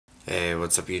Hey,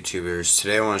 what's up YouTubers?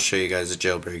 Today I want to show you guys a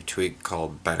jailbreak tweak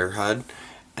called Better HUD.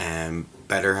 And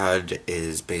Better HUD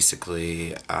is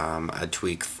basically a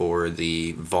tweak for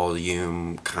the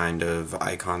volume kind of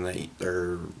icon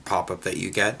or pop-up that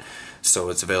you get. So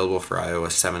it's available for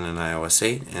iOS 7 and iOS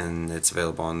 8, and it's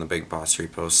available on the Big Boss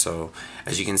repo. So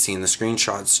as you can see in the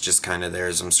screenshots, just kind of there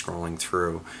as I'm scrolling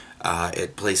through,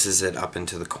 it places it up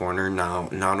into the corner. Now,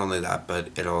 not only that, but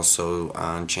it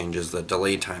also changes the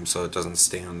delay time so it doesn't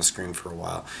stay on the screen for a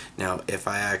while. Now, if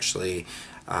I actually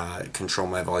control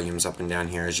my volumes up and down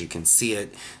here, as you can see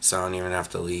it, so I don't even have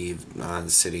to leave the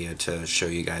Cydia to show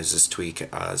you guys this tweak.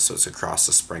 So it's across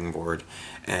the springboard,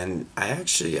 and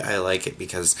I like it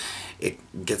because it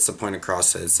gets the point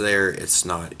across that it's there, it's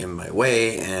not in my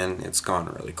way, and it's gone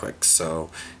really quick. So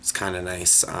it's kind of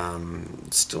nice.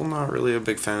 Still not really a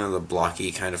big fan of the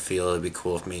blocky kind of feel. It'd be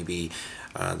cool if maybe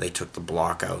they took the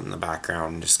block out in the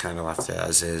background and just kind of left it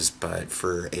as is, but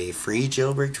for a free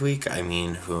jailbreak tweak, I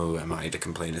mean, who am I to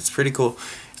complain? It's pretty cool.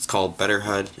 It's called Better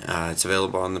HUD. It's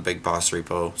available on the Big Boss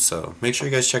repo, so make sure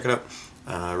you guys check it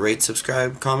out. Rate,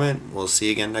 subscribe, comment. We'll see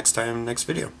you again next time, next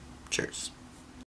video. Cheers.